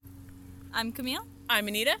I'm Camille. I'm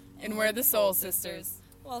Anita, and we're the Sowle Sisters.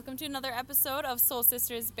 Welcome to another episode of Sowle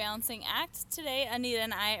Sisters Balancing Act. Today, Anita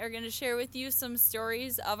and I are going to share with you some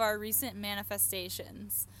stories of our recent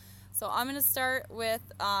manifestations. So I'm going to start with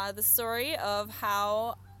the story of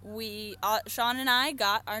how Sean and I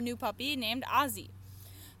got our new puppy named Ozzy.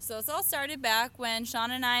 So this all started back when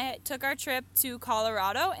Sean and I took our trip to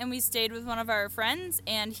Colorado, and we stayed with one of our friends,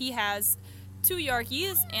 and he has 2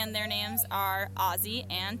 Yorkies, and their names are Ozzy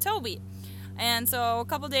and Toby. And so a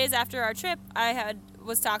couple days after our trip, I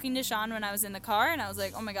was talking to Sean when I was in the car, and I was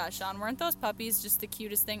like, oh my gosh, Sean, weren't those puppies just the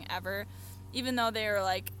cutest thing ever? Even though they were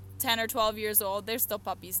like 10 or 12 years old, they're still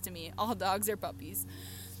puppies to me. All dogs are puppies.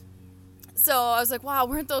 So I was like, wow,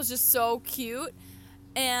 weren't those just so cute?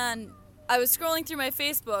 And I was scrolling through my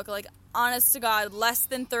Facebook, like, honest to God, less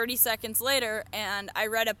than 30 seconds later, and I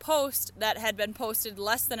read a post that had been posted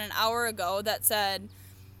less than an hour ago that said,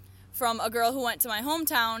 from a girl who went to my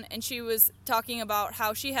hometown, and she was talking about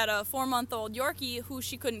how she had a 4-month-old Yorkie who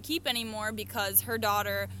she couldn't keep anymore because her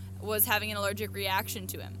daughter was having an allergic reaction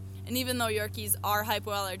to him. And even though Yorkies are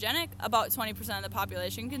hypoallergenic, about 20% of the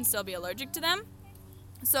population can still be allergic to them.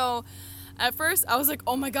 So at first, I was like,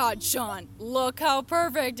 oh my God, Sean, look how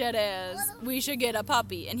perfect it is. We should get a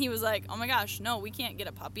puppy. And he was like, oh my gosh, no, we can't get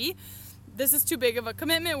a puppy. This is too big of a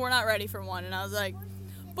commitment. We're not ready for one. And I was like,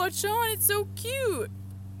 but Sean, it's so cute.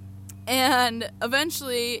 And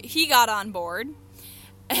eventually, he got on board.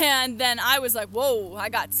 And then I was like, whoa, I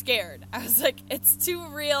got scared. I was like, it's too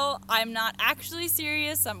real. I'm not actually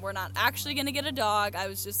serious. We're not actually going to get a dog. I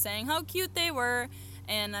was just saying how cute they were.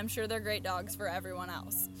 And I'm sure they're great dogs for everyone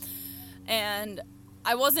else. And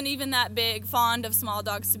I wasn't even that fond of small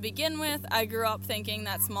dogs to begin with. I grew up thinking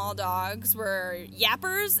that small dogs were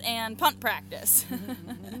yappers and punt practice.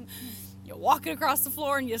 You walk it across the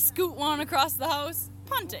floor and you scoot one across the house.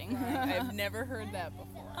 Punting. I've never heard that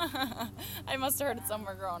before. I must have heard it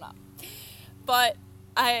somewhere growing up. But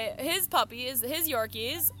his puppies, his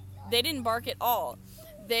Yorkies, they didn't bark at all.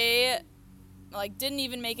 They didn't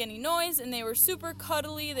even make any noise, and they were super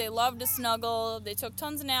cuddly. They loved to snuggle. They took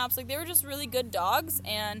tons of naps. They were just really good dogs,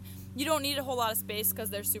 and you don't need a whole lot of space because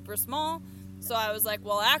they're super small. So I was like,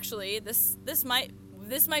 well, actually, this might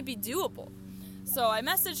be doable. So I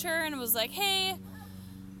messaged her and was like, hey,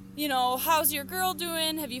 how's your girl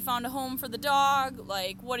doing? Have you found a home for the dog?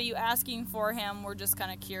 What are you asking for him? We're just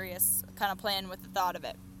kind of curious, kind of playing with the thought of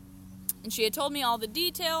it. And she had told me all the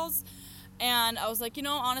details. And I was like,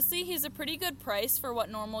 honestly, he's a pretty good price for what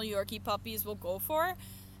normal Yorkie puppies will go for.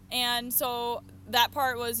 And so that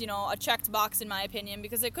part was, a checked box in my opinion,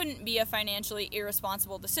 because it couldn't be a financially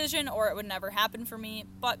irresponsible decision or it would never happen for me.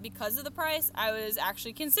 But because of the price, I was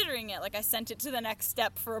actually considering it. I sent it to the next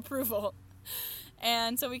step for approval.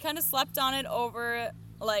 And so we kind of slept on it over,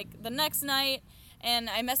 the next night. And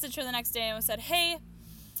I messaged her the next day and said, hey,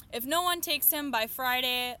 if no one takes him by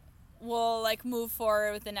Friday, we'll move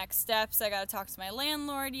forward with the next steps. I got to talk to my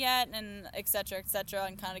landlord yet, and et cetera,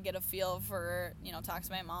 and kind of get a feel for, talk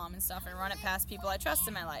to my mom and stuff and run it past people I trust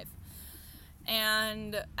in my life.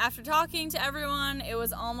 And after talking to everyone, it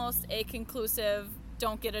was almost a conclusive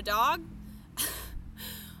don't get a dog.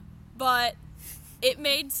 But it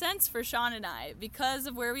made sense for Sean and I because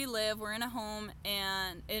of where we live. We're in a home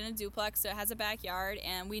and in a duplex, so it has a backyard,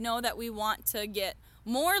 and we know that we want to get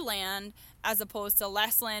more land as opposed to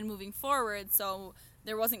less land moving forward. So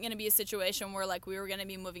there wasn't going to be a situation where we were going to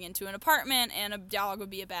be moving into an apartment and a dog would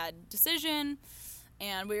be a bad decision.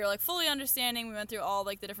 And we were fully understanding. We went through all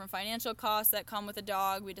the different financial costs that come with a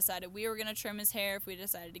dog. We decided we were going to trim his hair if we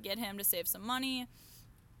decided to get him to save some money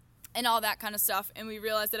and all that kind of stuff. And we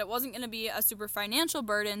realized that it wasn't going to be a super financial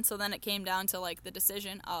burden. So then it came down to the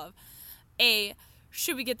decision of,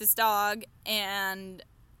 should we get this dog? And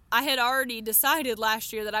I had already decided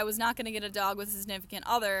last year that I was not going to get a dog with a significant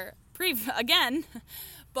other again,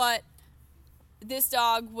 but this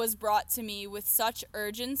dog was brought to me with such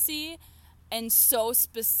urgency and so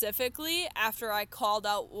specifically after I called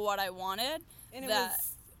out what I wanted. And it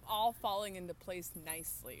was all falling into place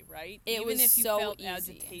nicely, right? It was Even if you so felt easy.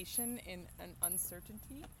 agitation and an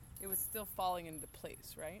uncertainty, it was still falling into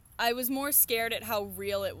place, right? I was more scared at how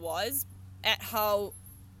real it was, at how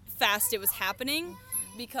fast it was happening.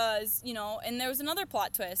 Because, and there was another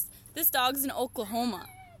plot twist. This dog's in Oklahoma.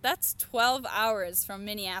 That's 12 hours from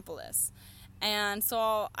Minneapolis. And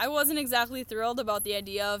so I wasn't exactly thrilled about the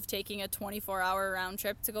idea of taking a 24-hour round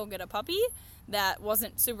trip to go get a puppy. That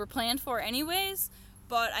wasn't super planned for anyways.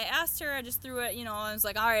 But I asked her, I just threw it, I was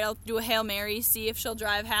like, all right, I'll do a Hail Mary, see if she'll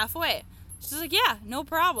drive halfway. She's like, yeah, no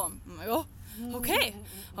problem. I'm like, oh,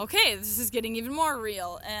 okay, this is getting even more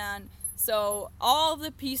real. And So all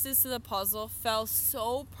the pieces to the puzzle fell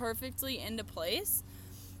so perfectly into place.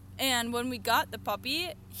 And when we got the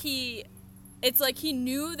puppy, it's like he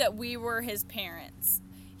knew that we were his parents.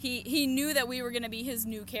 He knew that we were going to be his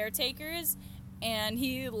new caretakers, and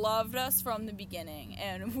he loved us from the beginning.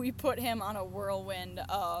 And we put him on a whirlwind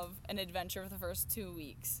of an adventure for the first 2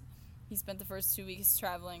 weeks. He spent the first 2 weeks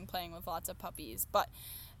traveling, playing with lots of puppies. But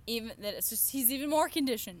even that, it's just he's even more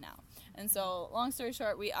conditioned now. And so, long story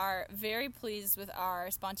short, we are very pleased with our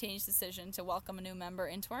spontaneous decision to welcome a new member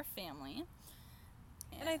into our family.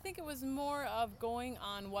 And I think it was more of going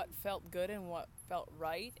on what felt good and what felt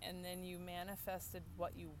right, and then you manifested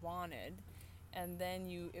what you wanted, and then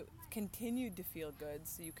it continued to feel good,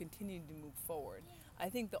 so you continued to move forward. I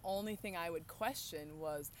think the only thing I would question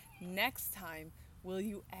was, next time, will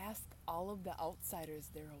you ask all of the outsiders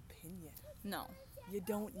their opinion? No. You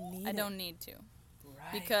don't need I it. don't need to.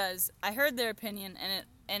 Right. Because I heard their opinion,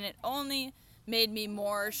 and it only made me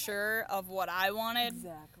more sure of what I wanted.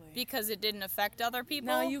 Exactly. Because it didn't affect other people.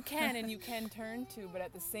 Now you can, and you can turn to, but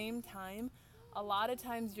at the same time, a lot of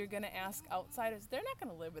times you're going to ask outsiders, they're not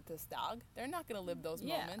going to live with this dog. They're not going to live those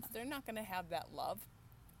moments. They're not going to have that love.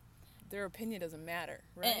 Their opinion doesn't matter,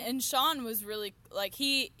 right? And Sean was really, like,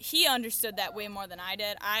 he understood that way more than I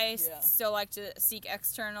did. I still like to seek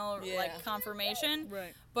external, confirmation.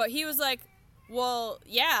 Right. But he was like, well,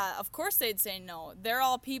 yeah, of course they'd say no. They're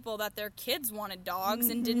all people that their kids wanted dogs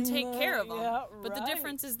and didn't take care of them. Yeah, but the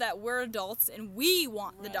difference is that we're adults and we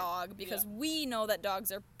want the dog because we know that dogs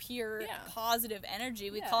are pure positive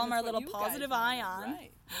energy. We call him our little positive ion.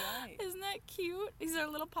 Right. Isn't that cute? He's our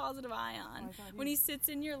little positive ion. When he sits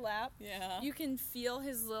in your lap, you can feel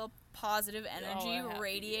his little positive energy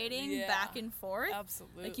radiating back and forth.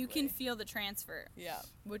 Absolutely. Like you can feel the transfer. Yeah.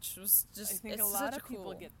 Which was just, I think it's a lot such of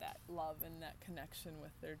people get that love and that connection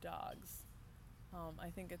with their dogs. I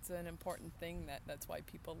think it's an important thing that's why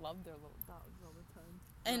people love their little dogs all the time.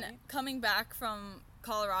 And coming back from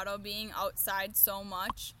Colorado, being outside so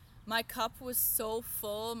much, my cup was so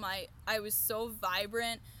full. I was so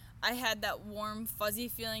vibrant. I had that warm, fuzzy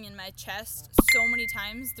feeling in my chest so many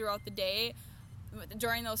times throughout the day.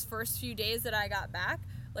 During those first few days that I got back,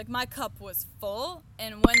 like my cup was full.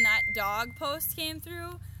 And when that dog post came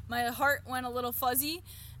through, my heart went a little fuzzy.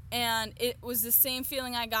 And it was the same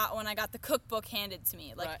feeling I got when I got the cookbook handed to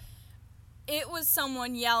me. Like, it was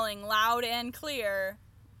someone yelling loud and clear,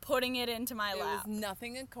 putting it into my lap. It was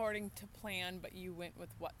nothing according to plan, but you went with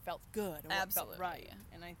what felt good and what felt right.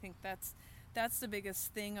 And I think that's the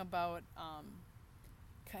biggest thing about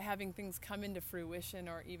having things come into fruition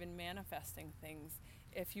or even manifesting things.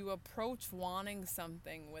 If you approach wanting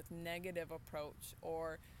something with negative approach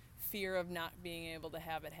or fear of not being able to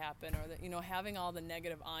have it happen, or having all the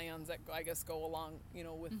negative ions that I guess go along,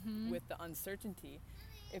 with the uncertainty.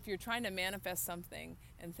 If you're trying to manifest something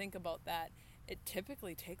and think about that, it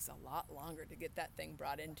typically takes a lot longer to get that thing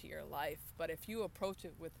brought into your life. But if you approach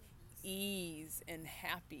it with ease and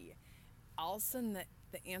happy, all of a sudden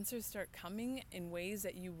the answers start coming in ways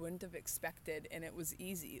that you wouldn't have expected, and it was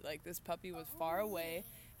easy. Like, this puppy was far away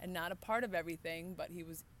and not a part of everything, but he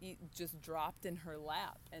was just dropped in her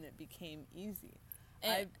lap, and it became easy.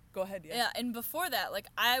 Go ahead. Yeah, and before that, like,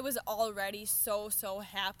 I was already so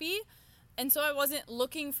happy, and so I wasn't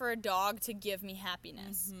looking for a dog to give me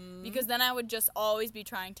happiness, because then I would just always be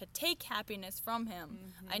trying to take happiness from him.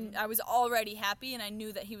 I was already happy, and I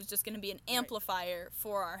knew that he was just going to be an amplifier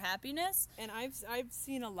for our happiness. And I've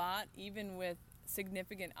seen a lot, even with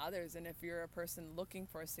significant others, and if you're a person looking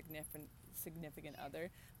for a significant other,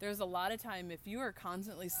 there's a lot of time if you are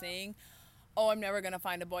constantly saying, oh, I'm never going to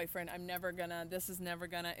find a boyfriend, this is never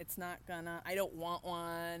gonna, it's not gonna, I don't want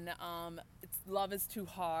one, love is too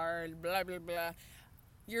hard, blah, blah, blah,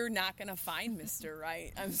 you're not going to find Mr.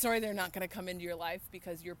 Right. I'm sorry, they're not going to come into your life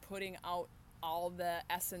because you're putting out all the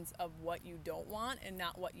essence of what you don't want and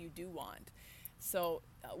not what you do want. So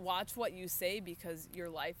watch what you say, because your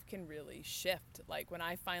life can really shift. Like, when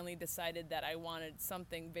I finally decided that I wanted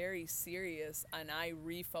something very serious and I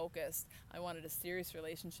refocused, I wanted a serious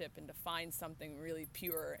relationship and to find something really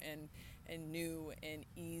pure and new and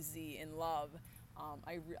easy in love.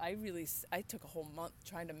 I took a whole month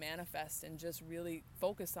trying to manifest and just really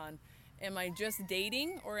focus on, am I just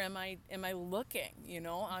dating or am I looking?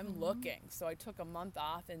 I'm looking. So I took a month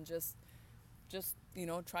off and just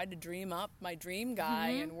tried to dream up my dream guy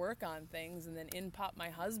and work on things, and then in popped my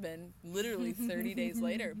husband literally 30 days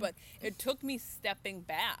later. But it took me stepping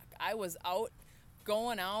back. I was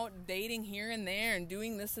going out, dating here and there and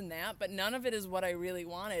doing this and that, but none of it is what I really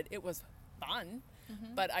wanted. It was fun.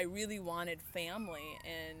 but I really wanted family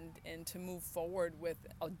and to move forward with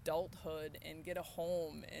adulthood and get a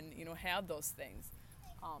home and, have those things.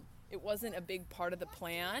 It wasn't a big part of the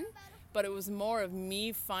plan, but it was more of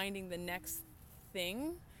me finding the next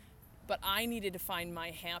thing. But I needed to find my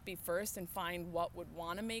happy first and find what would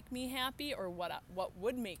want to make me happy or what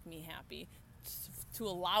would make me happy to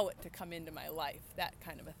allow it to come into my life, that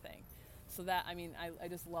kind of a thing. So that, I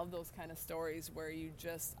just love those kind of stories where you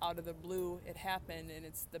just, out of the blue, it happened and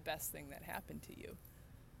it's the best thing that happened to you.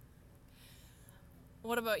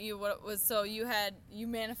 What about you? You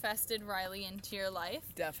manifested Riley into your life?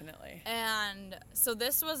 Definitely. And so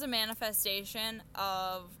this was a manifestation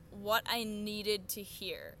of what I needed to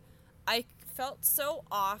hear. I felt so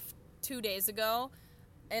off 2 days ago,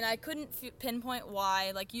 and I couldn't pinpoint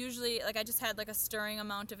why. Usually, I just had a stirring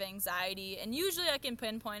amount of anxiety, and usually I can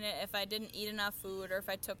pinpoint it if I didn't eat enough food or if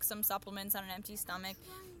I took some supplements on an empty stomach.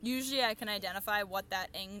 Usually I can identify what that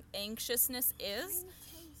anxiousness is.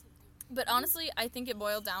 But honestly, I think it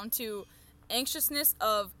boiled down to anxiousness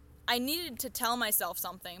of I needed to tell myself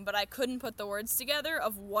something, but I couldn't put the words together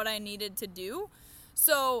of what I needed to do.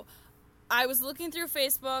 So I was looking through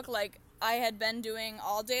Facebook like I had been doing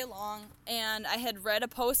all day long, and I had read a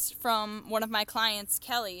post from one of my clients,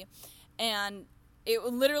 Kelly, and it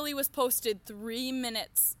literally was posted 3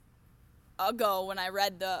 minutes ago when I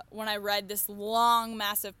read this long,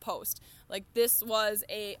 massive post. This was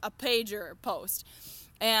a pager post.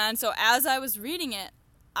 And so as I was reading it,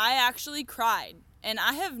 I actually cried. And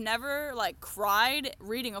I have never, cried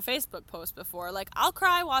reading a Facebook post before. I'll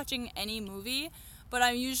cry watching any movie, but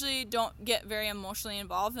I usually don't get very emotionally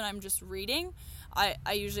involved when I'm just reading. I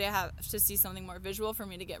usually have to see something more visual for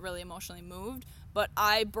me to get really emotionally moved. But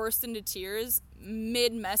I burst into tears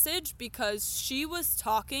mid-message because she was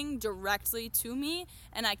talking directly to me,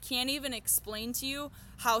 and I can't even explain to you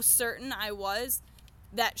how certain I was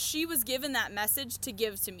that she was given that message to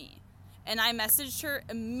give to me. And I messaged her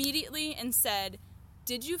immediately and said,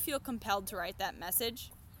 "Did you feel compelled to write that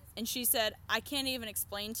message?" And she said, "I can't even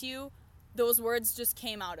explain to you. Those words just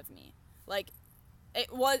came out of me."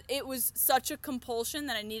 It was such a compulsion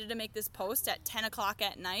that I needed to make this post at 10 o'clock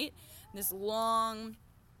at night. This long,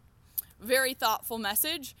 very thoughtful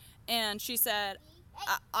message. And she said,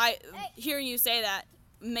 I hearing you say that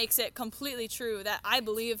makes it completely true that I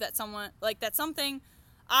believe that something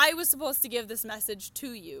I was supposed to give this message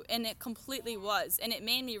to you, and it completely was. And it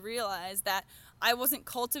made me realize that I wasn't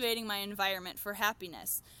cultivating my environment for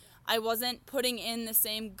happiness. I wasn't putting in the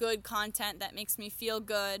same good content that makes me feel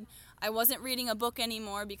good. I wasn't reading a book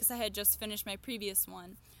anymore because I had just finished my previous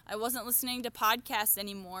one. I wasn't listening to podcasts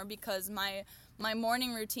anymore because my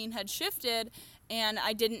morning routine had shifted, and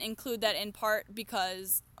I didn't include that in part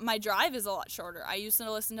because my drive is a lot shorter. I used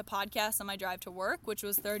to listen to podcasts on my drive to work, which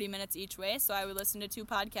was 30 minutes each way, so I would listen to 2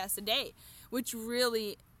 podcasts a day, which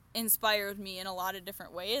really inspired me in a lot of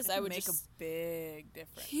different ways. I would make a big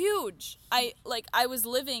difference. Huge. I was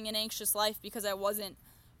living an anxious life because I wasn't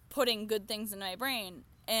putting good things in my brain.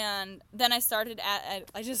 And then I started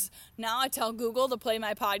now I tell Google to play the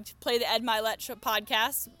Ed Milet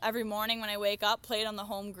podcast every morning when I wake up, play it on the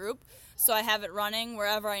home group, so I have it running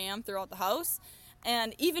wherever I am throughout the house.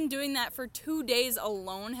 And even doing that for 2 days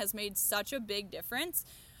alone has made such a big difference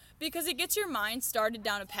because it gets your mind started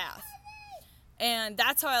down a path. And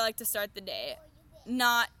that's how I like to start the day.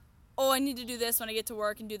 Not, I need to do this when I get to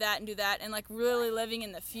work and do that, and really living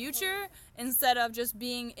in the future instead of just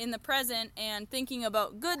being in the present and thinking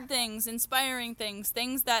about good things, inspiring things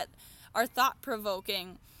that are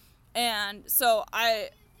thought-provoking. And so I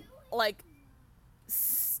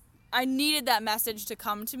needed that message to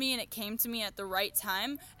come to me, and it came to me at the right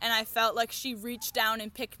time, and I felt like she reached down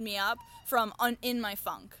and picked me up from in my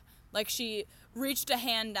funk. She reached a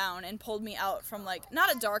hand down and pulled me out from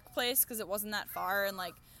not a dark place because it wasn't that far, and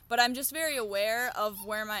but I'm just very aware of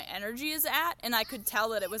where my energy is at, and I could tell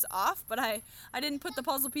that it was off, but I didn't put the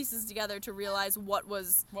puzzle pieces together to realize what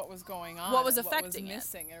was going on, what was affecting what was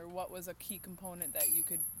missing, or what was a key component that you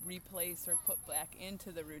could replace or put back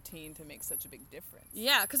into the routine to make such a big difference.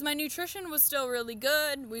 Yeah, because my nutrition was still really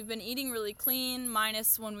good. We've been eating really clean,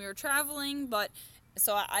 minus when we were traveling, but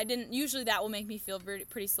so I didn't. Usually that will make me feel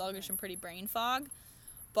pretty sluggish and pretty brain fog,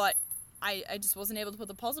 but I just wasn't able to put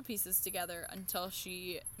the puzzle pieces together until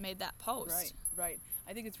she made that post. Right.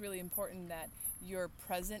 I think it's really important that your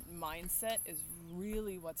present mindset is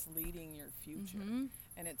really what's leading your future. Mm-hmm.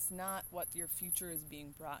 And it's not what your future is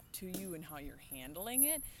being brought to you and how you're handling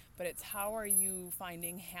it, but it's how are you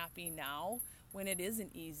finding happy now when it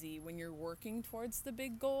isn't easy, when you're working towards the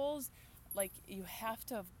big goals. You have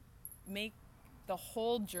to make the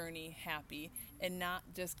whole journey happy and not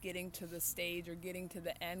just getting to the stage or getting to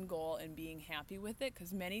the end goal and being happy with it,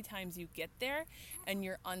 because many times you get there and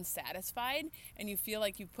you're unsatisfied and you feel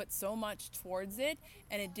like you put so much towards it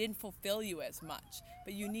and it didn't fulfill you as much.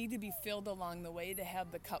 But you need to be filled along the way to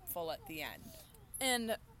have the cup full at the end.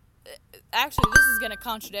 And actually, this is going to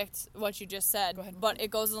contradict what you just said, Go ahead. but it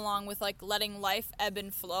goes along with, like, letting life ebb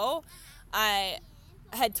and flow. I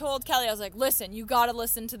had told Kelly, I was like, listen, you got to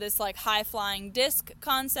listen to this, like, high-flying disc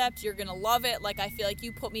concept. You're going to love it. Like, I feel like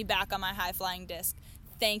you put me back on my high-flying disc.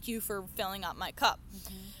 Thank you for filling up my cup.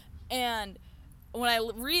 Mm-hmm. And when I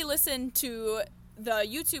re-listened to the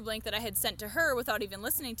YouTube link that I had sent to her without even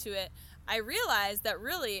listening to it, I realized that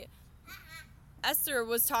really Esther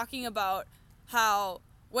was talking about how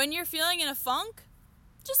when you're feeling in a funk,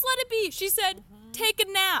 just let it be. She said, take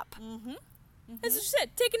a nap. Mm-hmm. That's what she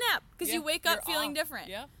said. Take a nap, because you wake up feeling different.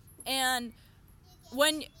 Yeah. And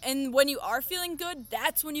when you are feeling good,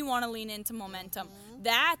 that's when you want to lean into momentum. Mm-hmm.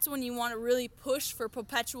 That's when you want to really push for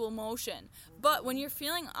perpetual motion. But when you're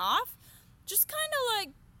feeling off, just kind of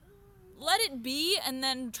like let it be and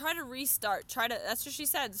then try to restart. That's what she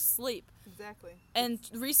said, sleep. Exactly. And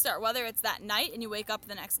restart, whether it's that night and you wake up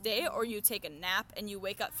the next day, or you take a nap and you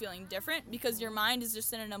wake up feeling different, because your mind is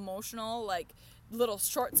just in an emotional, like, little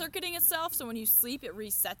short-circuiting itself, so when you sleep, it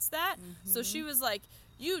resets that. Mm-hmm. So she was like,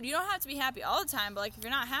 you don't have to be happy all the time, but, like, if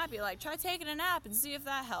you're not happy, like, try taking a nap and see if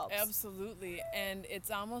that helps. Absolutely. And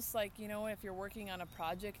it's almost like, if you're working on a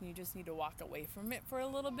project and you just need to walk away from it for a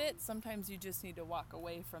little bit, sometimes you just need to walk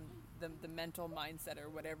away from the mental mindset or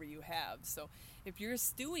whatever you have. So if you're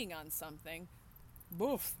stewing on something,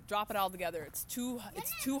 boof, drop it all together. It's too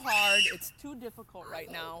hard. It's too difficult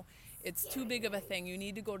right now. It's too big of a thing. You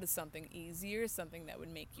need to go to something easier, something that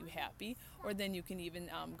would make you happy, or then you can even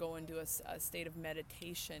go into a state of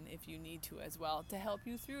meditation if you need to as well, to help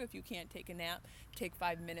you through. If you can't take a nap, take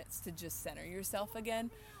 5 minutes to just center yourself again,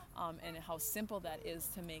 and how simple that is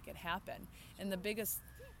to make it happen. And the biggest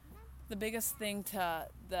thing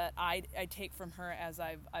that I take from her, as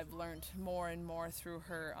I've learned more and more through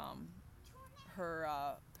her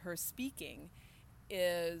speaking,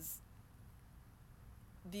 is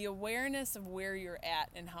the awareness of where you're at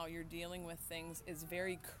and how you're dealing with things is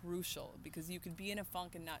very crucial, because you could be in a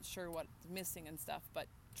funk and not sure what's missing and stuff, but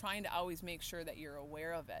trying to always make sure that you're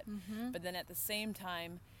aware of it. Mm-hmm. But then at the same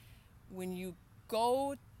time, when you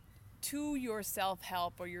go to your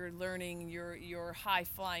self-help or your learning, your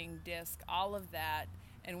high-flying disc, all of that,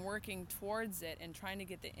 and working towards it and trying to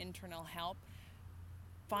get the internal help,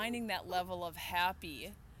 finding that level of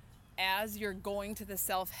happy as you're going to the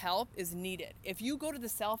self-help is needed. If you go to the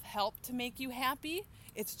self-help to make you happy,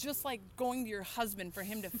 it's just like going to your husband for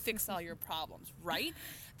him to fix all your problems, right?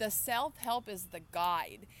 The self-help is the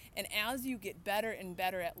guide. And as you get better and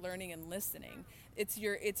better at learning and listening, it's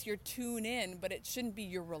your tune in, but it shouldn't be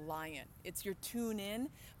your reliant. It's your tune in,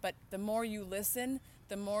 but the more you listen,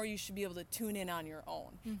 the more you should be able to tune in on your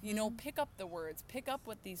own. Mm-hmm. Pick up the words, pick up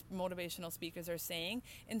what these motivational speakers are saying,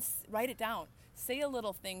 and write it down. Say a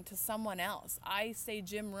little thing to someone else. I say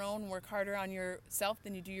Jim Rohn, work harder on yourself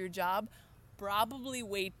than you do your job. Probably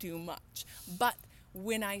way too much. But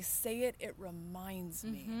when I say it, it reminds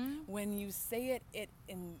me. When you say it, it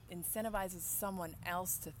incentivizes someone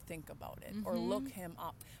else to think about it or look him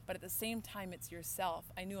up. But at the same time, it's yourself.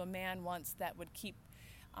 I knew a man once that would keep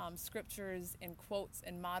scriptures and quotes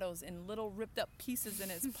and mottos in little ripped up pieces in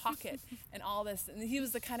his pocket and all this. And he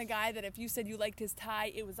was the kind of guy that if you said you liked his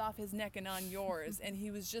tie, it was off his neck and on yours. And he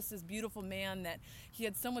was just this beautiful man that he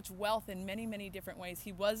had so much wealth in many, many different ways.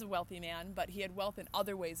 He was a wealthy man, but he had wealth in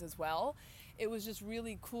other ways as well. It was just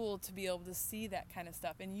really cool to be able to see that kind of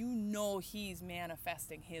stuff. And he's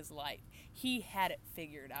manifesting his life. He had it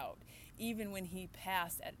figured out, even when he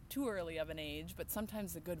passed at too early of an age, but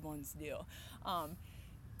sometimes the good ones do.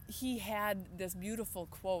 He had this beautiful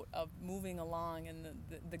quote of moving along and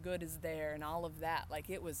the good is there and all of that. Like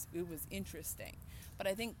it was interesting. But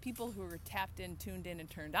I think people who are tapped in, tuned in, and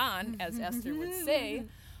turned on, as Esther would say,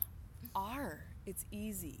 it's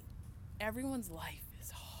easy. Everyone's life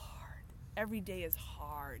is hard. Every day is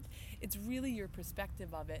hard. It's really your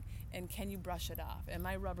perspective of it, and can you brush it off? Am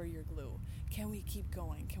I rubber, your glue? Can we keep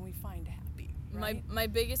going? Can we find happy? Right? My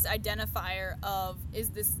biggest identifier of is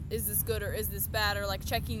this good or is this bad, or like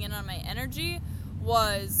checking in on my energy,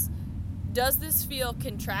 was, does this feel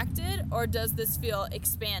contracted or does this feel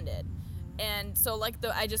expanded? And so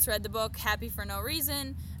I just read the book Happy for No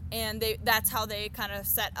Reason, and that's how they kind of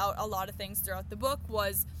set out a lot of things throughout the book,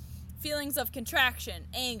 was feelings of contraction,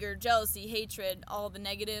 anger, jealousy, hatred, all the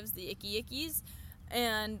negatives, the icky ickies,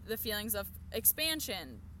 and the feelings of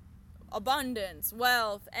expansion, abundance,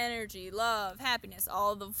 wealth, energy, love, happiness,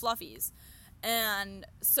 all the fluffies. And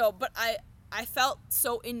so, but I felt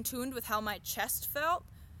so in tune with how my chest felt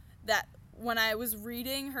that when I was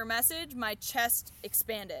reading her message, my chest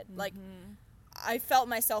expanded. Like, I felt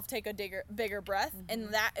myself take a bigger breath,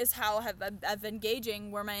 and that is how I've been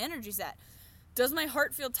gauging where my energy's at. Does my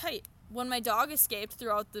heart feel tight? When my dog escaped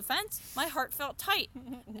throughout the fence, my heart felt tight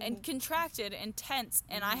and contracted and tense,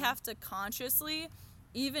 and I have to consciously,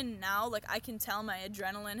 even now, like, I can tell my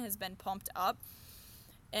adrenaline has been pumped up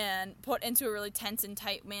and put into a really tense and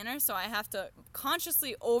tight manner, so I have to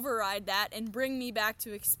consciously override that and bring me back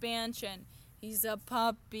to expansion. He's a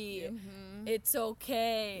puppy. It's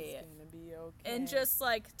okay. It's gonna be okay. And just,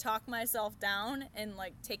 like, talk myself down and,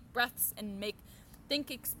 like, take breaths and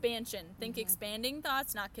think expansion. Think expanding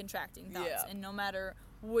thoughts, not contracting thoughts. Yeah. And no matter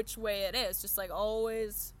which way it is, just, like,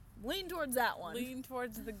 always lean towards that one. Lean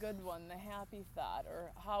towards the good one, the happy thought,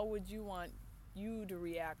 or how would you want you to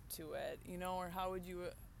react to it, you know, or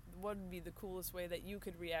what would be the coolest way that you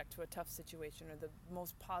could react to a tough situation, or the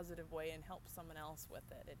most positive way and help someone else with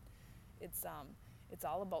it. It's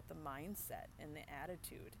all about the mindset and the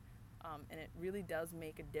attitude, and it really does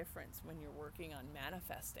make a difference when you're working on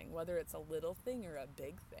manifesting, whether it's a little thing or a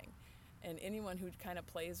big thing. And anyone who kind of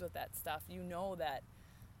plays with that stuff, you know that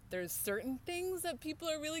there's certain things that people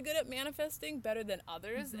are really good at manifesting better than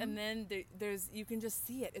others, and then there's you can just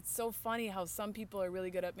see it. It's so funny how some people are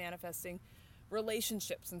really good at manifesting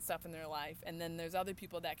relationships and stuff in their life, and then there's other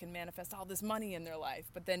people that can manifest all this money in their life,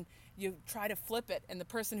 but then you try to flip it, and the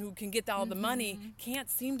person who can get all the money can't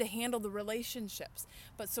seem to handle the relationships.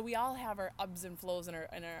 But so we all have our ups and flows and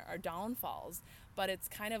our downfalls, but it's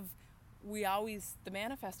kind of the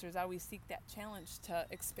manifestors always seek that challenge to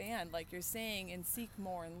expand, like you're saying, and seek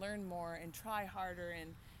more and learn more and try harder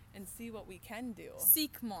and see what we can do.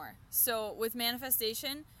 Seek more. So with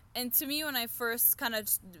manifestation, and to me, when I first kind of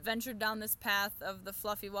ventured down this path of the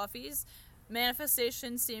fluffy wuffies,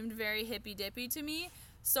 manifestation seemed very hippy-dippy to me.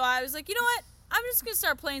 So I was like, you know what? I'm just going to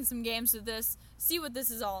start playing some games with this, see what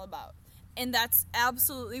this is all about. And that's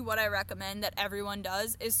absolutely what I recommend that everyone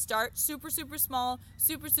does, is start super, super small,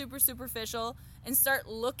 super, super superficial, and start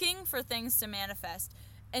looking for things to manifest.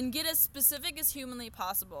 And get as specific as humanly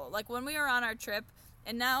possible. Like when we were on our trip,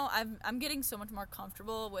 and now I'm getting so much more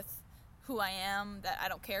comfortable with who I am, that I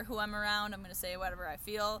don't care who I'm around, I'm going to say whatever I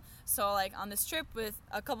feel. So like on this trip with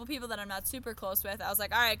a couple people that I'm not super close with, I was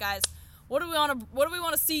like, all right guys, what do we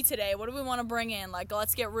want to see today? What do we want to bring in? Like,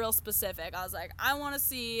 let's get real specific. I was like, I want to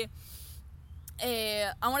see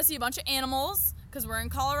a bunch of animals, because we're in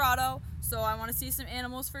Colorado, so I want to see some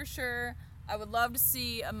animals for sure. I would love to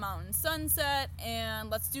see a mountain sunset, and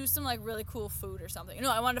let's do some like really cool food or something.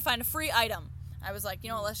 I wanted to find a free item. I was like,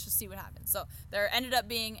 let's just see what happens. So there ended up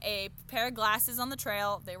being a pair of glasses on the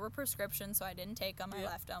trail. They were prescription, so I didn't take them. I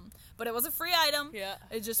left them. But it was a free item. Yeah.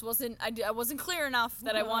 It just wasn't, I wasn't clear enough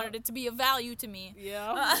that I wanted it to be of value to me.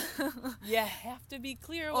 Yeah. You have to be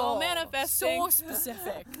clear while manifesting. So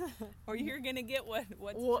specific. Or you're going to get what's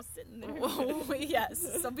just sitting there.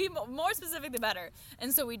 Yes. So be more specific, the better.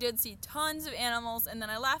 And so we did see tons of animals, and then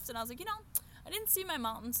I left, and I was like, I didn't see my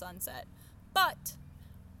mountain sunset. But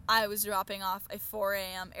I was dropping off a 4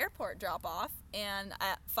 a.m. airport drop-off, and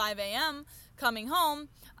at 5 a.m. coming home,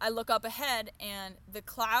 I look up ahead, and the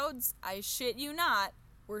clouds, I shit you not,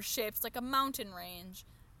 were shaped like a mountain range,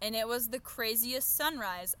 and it was the craziest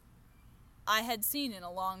sunrise I had seen in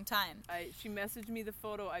a long time. She messaged me the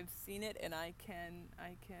photo. I've seen it, and I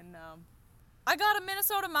got a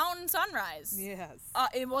Minnesota mountain sunrise. Yes.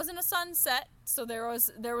 It wasn't a sunset, so there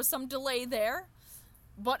was some delay there,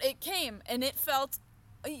 but it came, and it felt...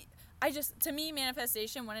 to me,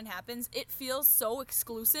 manifestation, when it happens, it feels so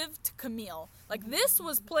exclusive to Camille. Like, this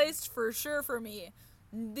was placed for sure for me.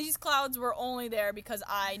 These clouds were only there because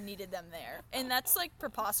I needed them there. And that's, like,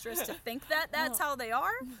 preposterous to think that that's how they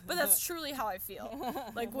are, but that's truly how I feel.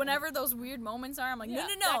 Like, whenever those weird moments are, I'm like,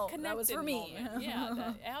 no, that was for me.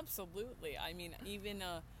 Yeah, absolutely. I mean, even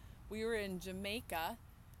we were in Jamaica,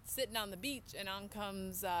 sitting on the beach, and on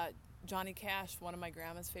comes... Johnny Cash, one of my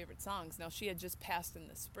grandma's favorite songs. Now, she had just passed in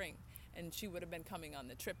the spring, and she would have been coming on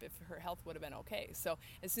the trip if her health would have been okay. So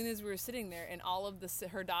as soon as we were sitting there, and all of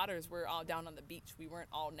her daughters were all down on the beach, we weren't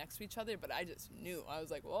all next to each other, but I just knew. I was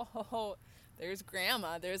like, whoa, there's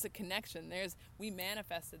Grandma. There's a connection. We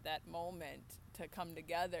manifested that moment to come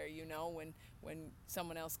together, when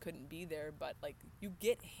someone else couldn't be there. But, like, you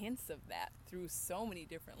get hints of that through so many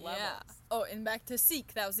different levels. Yeah. Oh, and back to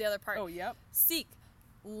seek. That was the other part. Oh, yep. Seek.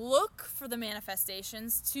 Look for the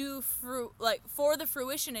manifestations for the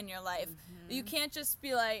fruition in your life. You can't just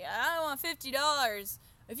be like, I want $50.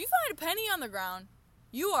 If you find a penny on the ground,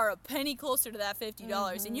 you are a penny closer to that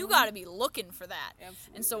 $50, and you got to be looking for that.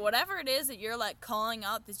 Absolutely. And so whatever it is that you're like calling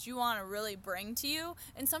out that you want to really bring to you,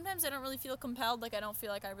 and sometimes I don't really feel compelled, like I don't feel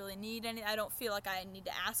like I really need any, I don't feel like I need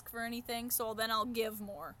to ask for anything, so then I'll give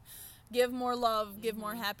more. Give more love, give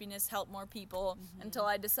more happiness, help more people, until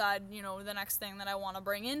I decide, the next thing that I want to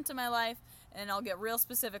bring into my life, and I'll get real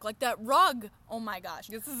specific. Like that rug, oh my gosh.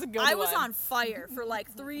 This is a good I one. was on fire for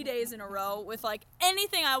like 3 days in a row with like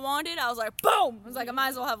anything I wanted. I was like, boom! I was like, I might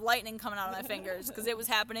as well have lightning coming out of my fingers, because it was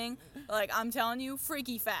happening, like I'm telling you,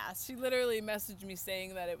 freaky fast. She literally messaged me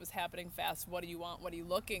saying that it was happening fast. What do you want? What are you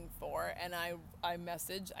looking for? And I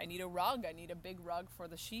messaged, I need a rug. I need a big rug for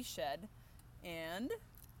the she shed. And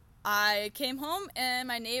I came home and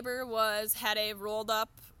my neighbor had a rolled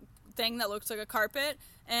up thing that looked like a carpet,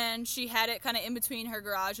 and she had it kind of in between her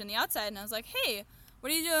garage and the outside, and I was like, hey,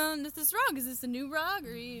 what are you doing with this rug? Is this a new rug,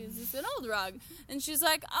 or is this an old rug? And she's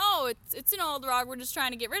like, oh, it's an old rug, we're just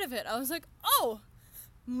trying to get rid of it. I was like, oh,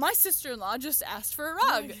 my sister-in-law just asked for a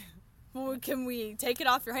rug. Well, can we take it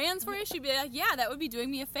off your hands for you? She'd be like, yeah, that would be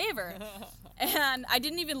doing me a favor. And I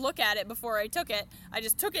didn't even look at it before I took it. I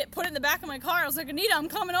just took it, put it in the back of my car. I was like, Anita, I'm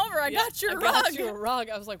coming over. I got your rug. I got you a rug.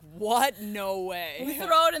 I was like, what? No way. We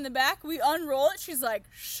throw it in the back. We unroll it. She's like,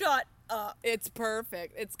 shut up. It's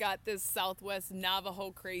perfect. It's got this Southwest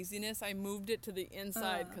Navajo craziness. I moved it to the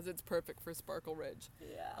inside because it's perfect for Sparkle Ridge.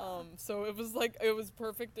 Yeah. So it was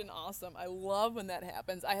perfect and awesome. I love when that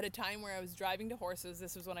happens. I had a time where I was driving to horses.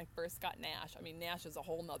 This was when I first got Nash. I mean, Nash is a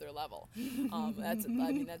whole nother level. That's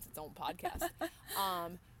its own podcast.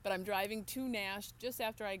 But I'm driving to Nash just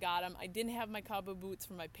after I got him. I didn't have my cowboy boots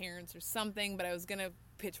from my parents or something, but I was going to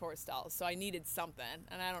pitch horse stalls, so I needed something,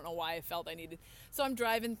 and I don't know why I felt I needed. So I'm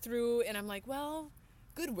driving through, and I'm like, well,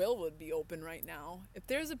 Goodwill would be open right now. If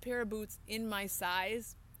there's a pair of boots in my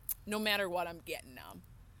size, no matter what, I'm getting them.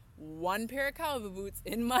 One pair of cowboy boots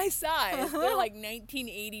in my size. They're like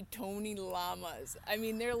 1980 Tony Llamas. I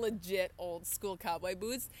mean, they're legit old school cowboy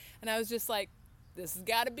boots, and I was just like, this has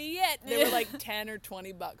got to be it. They were like 10 or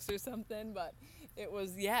 20 bucks or something, but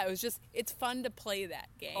it's fun to play that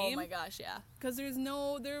game. Oh my gosh, yeah. Because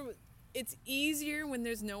it's easier when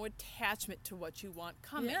there's no attachment to what you want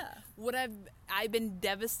coming. Yeah. Would I've been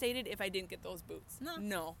devastated if I didn't get those boots?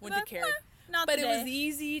 No, wouldn't have cared. Not but today. It was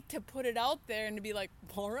easy to put it out there and to be like,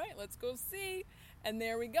 all right, let's go see. And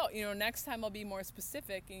there we go. Next time I'll be more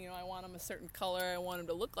specific. And, I want them a certain color. I want them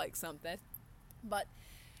to look like something. But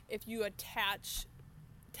if you attach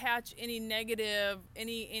any negative,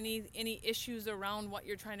 any issues around what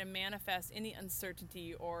you're trying to manifest, any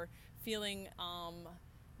uncertainty or feeling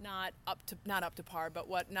not up to par, but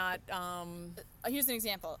here's an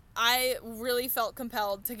example. I really felt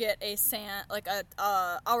compelled to get a sand, like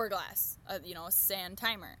a hourglass, a sand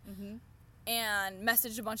timer. Mm-hmm. And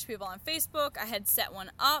messaged a bunch of people on Facebook. I had set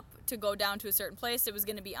one up to go down to a certain place. It was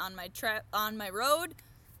going to be on my road.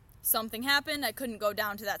 Something happened. I couldn't go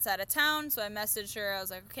down to that side of town, so I messaged her. I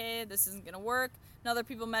was like, okay, this isn't going to work. And other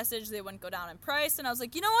people messaged. They wouldn't go down in price. And I was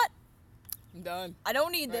like, you know what? I'm done. I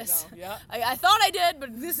don't need this. Yeah. I thought I did,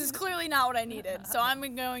 but this is clearly not what I needed. So I'm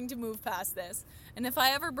going to move past this. And if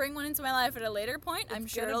I ever bring one into my life at a later point, I'm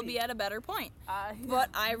sure it'll be at a better point. But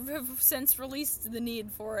I have since released the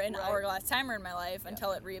need for an hourglass timer in my life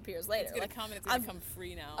until it reappears later. It's going to come, and it's going to come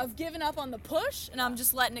free now. I've given up on the push, and I'm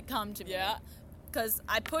just letting it come to me. Yeah. Because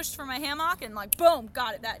I pushed for my hammock and boom,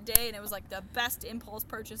 got it that day, and it was the best impulse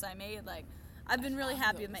purchase I made. I've been really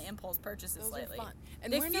happy with my impulse purchases those lately. Are fun.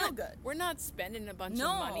 And they feel good. We're not spending a bunch of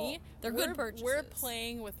money. They're good purchases. We're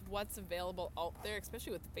playing with what's available out there,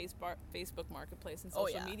 especially with the Facebook Marketplace and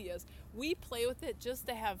social medias. We play with it just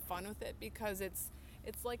to have fun with it because it's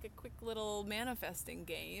like a quick little manifesting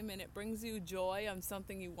game, and it brings you joy on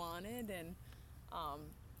something you wanted, and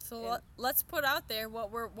So let's put out there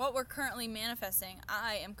what we're currently manifesting.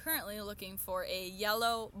 I am currently looking for a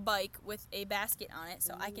yellow bike with a basket on it,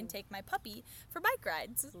 so I can take my puppy for bike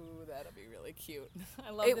rides. Ooh, that'll be really cute.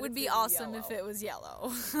 I love it. Would be awesome if it was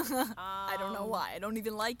yellow. I don't know why. I don't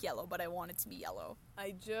even like yellow, but I want it to be yellow.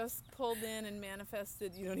 I just pulled in and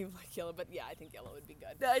manifested. You don't even like yellow, but yeah, I think yellow would be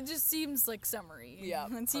good. It just seems like summery. Yeah,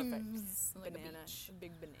 it seems like a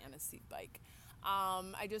big banana seat bike.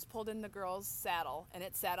 I just pulled in the girl's saddle, and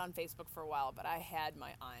it sat on Facebook for a while, but I had my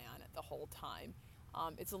eye on it the whole time.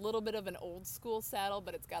 It's a little bit of an old school saddle,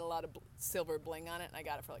 but it's got a lot of silver bling on it, and I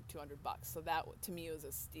got it for like $200. So that, to me, was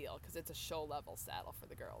a steal because it's a show level saddle for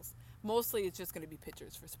the girls. Mostly, it's just going to be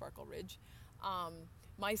pictures for Sparkle Ridge.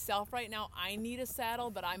 Myself right now, I need a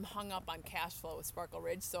saddle, but I'm hung up on cash flow with Sparkle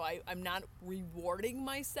Ridge, so I'm not rewarding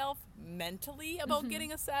myself mentally about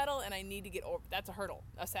getting a saddle, and I need to get over. That's a hurdle.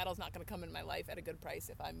 A saddle's not going to come in my life at a good price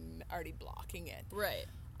if I'm already blocking it. Right.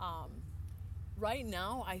 Right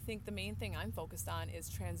now, I think the main thing I'm focused on is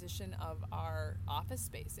transition of our office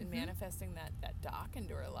space and manifesting that doc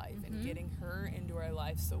into our life and getting her into our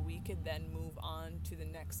life so we could then move on to the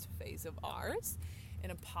next phase of ours in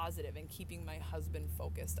a positive, and keeping my husband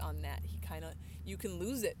focused on that. He kind of, you can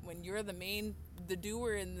lose it when you're the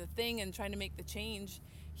doer in the thing and trying to make the change.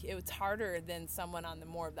 It's harder than someone on the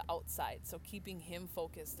more of the outside. So keeping him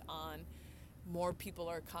focused on more people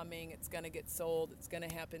are coming, it's going to get sold, it's going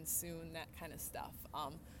to happen soon, that kind of stuff.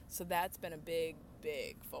 So that's been a big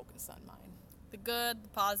focus on mine. The good, the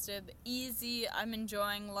positive, the easy. I'm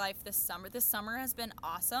enjoying life this summer. This summer has been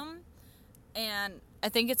awesome. And I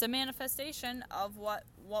think it's a manifestation of what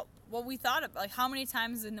we thought of. Like, how many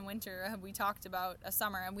times in the winter have we talked about a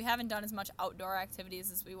summer, and we haven't done as much outdoor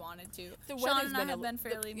activities as we wanted to. The Sean and I have been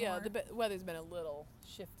fairly more. Yeah, the weather's been a little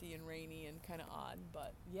shifty and rainy and kind of odd,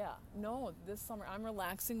 but yeah. No, this summer I'm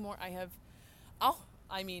relaxing more.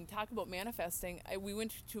 Talk about manifesting. We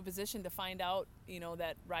went to a position to find out,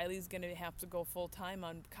 that Riley's going to have to go full time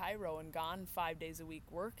on Cairo and gone 5 days a week,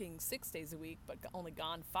 working 6 days a week, but only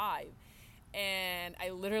gone 5. And I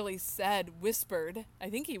literally whispered, I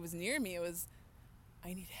think he was near me,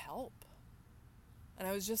 I need help. And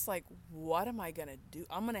I was just like, what am I going to do?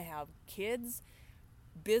 I'm going to have kids,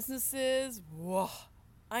 businesses, whoa,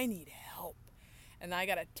 I need help. And I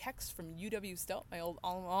got a text from UW Stout, my old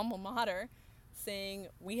alma mater, saying,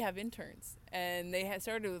 we have interns. And they had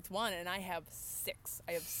started with 1, and I have 6.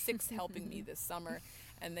 I have 6 helping me this summer.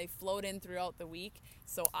 And they float in throughout the week.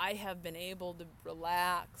 So I have been able to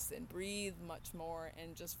relax and breathe much more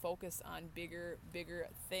and just focus on bigger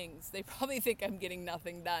things. They probably think I'm getting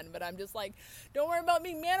nothing done, but I'm just like, don't worry about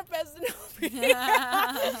me manifesting over here.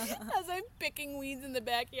 As I'm picking weeds in the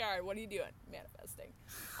backyard. What are you doing? Manifesting.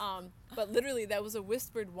 But literally, that was a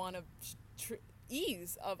whispered one of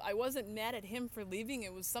ease of, I wasn't mad at him for leaving.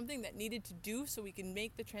 It was something that needed to do so we can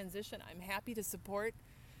make the transition. I'm happy to support,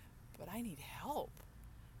 but I need help.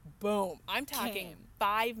 Boom. I'm talking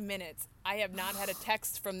 5 minutes. I have not had a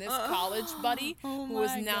text from this college buddy who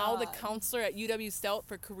is now the counselor at UW Stout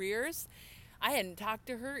for careers. I hadn't talked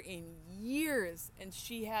to her in years, and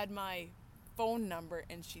she had my phone number,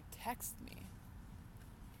 and she texted me.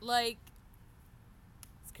 Like,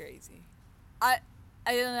 it's crazy. I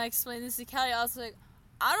explained this to Kelly. I was like,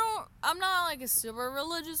 I'm not like a super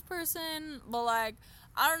religious person, but like,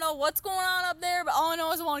 I don't know what's going on up there, but all I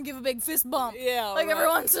know is I want to give a big fist bump. Yeah, like every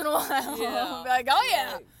once in a while. Yeah. Be like, oh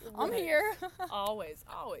yeah, right. I'm here. Always.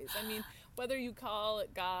 I mean, whether you call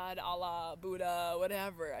it God, Allah, Buddha,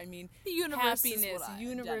 whatever. I mean, the universe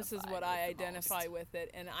is what I identify with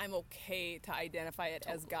it, and I'm okay to identify it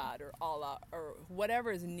as God or Allah or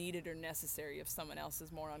whatever is needed or necessary if someone else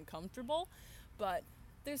is more uncomfortable. But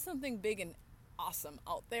there's something big and awesome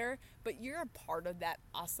out there, but you're a part of that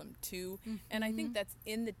awesome too. And I think that's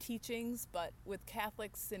in the teachings, but with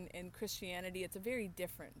Catholics and Christianity, it's a very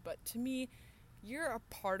different. But to me, you're a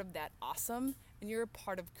part of that awesome, and you're a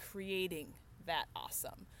part of creating that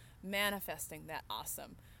awesome, manifesting that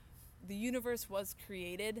awesome. The universe was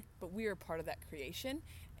created, but we are part of that creation,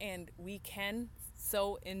 and we can,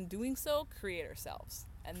 so in doing so, create ourselves.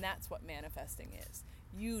 And that's what manifesting is.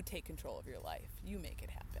 You take control of your life. You make it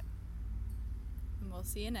happen. And we'll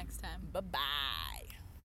see you next time. Bye-bye.